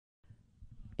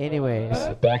Anyways.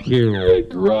 Back here at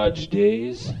Garage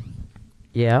Days.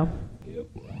 Yeah. Yep.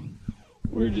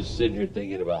 We're just sitting here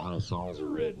thinking about how songs are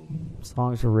written.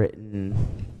 Songs are written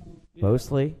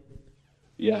mostly?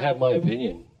 Yeah, I have my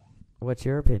opinion. What's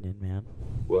your opinion, man?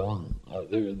 Well,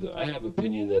 I have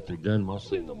opinion that they're done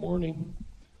mostly in the morning.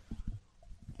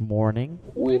 Morning?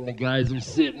 When the guys are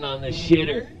sitting on the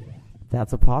shitter.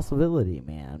 That's a possibility,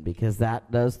 man, because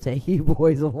that does take you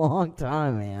boys a long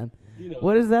time, man. You know,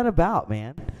 what is that about,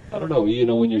 man? I don't know. You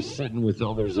know, when you're sitting with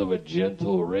elders of a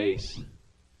gentle race,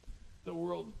 the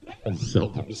world has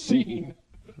seldom seen.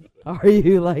 Are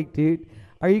you like, dude,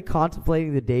 are you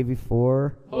contemplating the day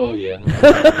before? Oh, yeah.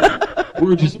 We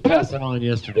were just passing on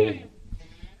yesterday.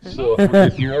 So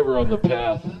if you're ever on the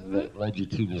path that led you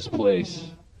to this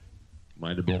place,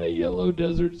 might have been a yellow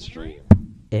desert stream.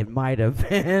 It might have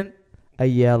been a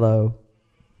yellow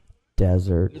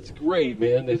desert. It's great,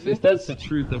 man. If that's the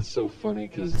truth, that's so funny.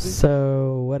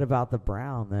 So what about the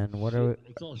brown then? What are?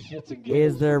 It's all shits and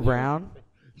giggles. Is there brown?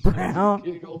 Brown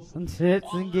and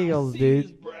shits and giggles,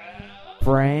 dude.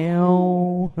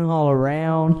 Brown all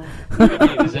around.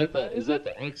 Is that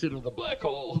the exit of the black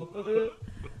hole?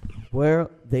 Well,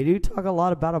 they do talk a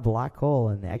lot about a black hole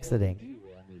and exiting.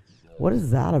 What is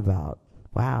that about?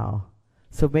 Wow.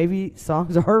 So maybe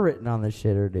songs are written on the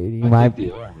shitter, dude. You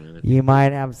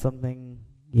might have something.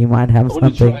 You might have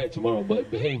something. I'm gonna try it tomorrow, but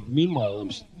hey, meanwhile,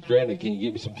 I'm stranded. Can you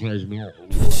give me some cashmere?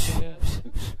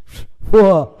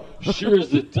 Whoa. Sure as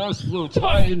the dust floats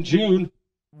high in June.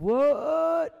 What?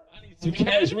 I need some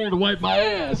cashmere to wipe my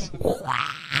ass.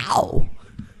 Wow.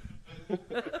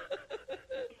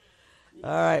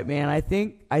 All right, man. I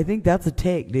think that's a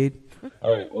take, dude.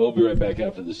 All right, we'll be right back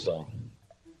after this song.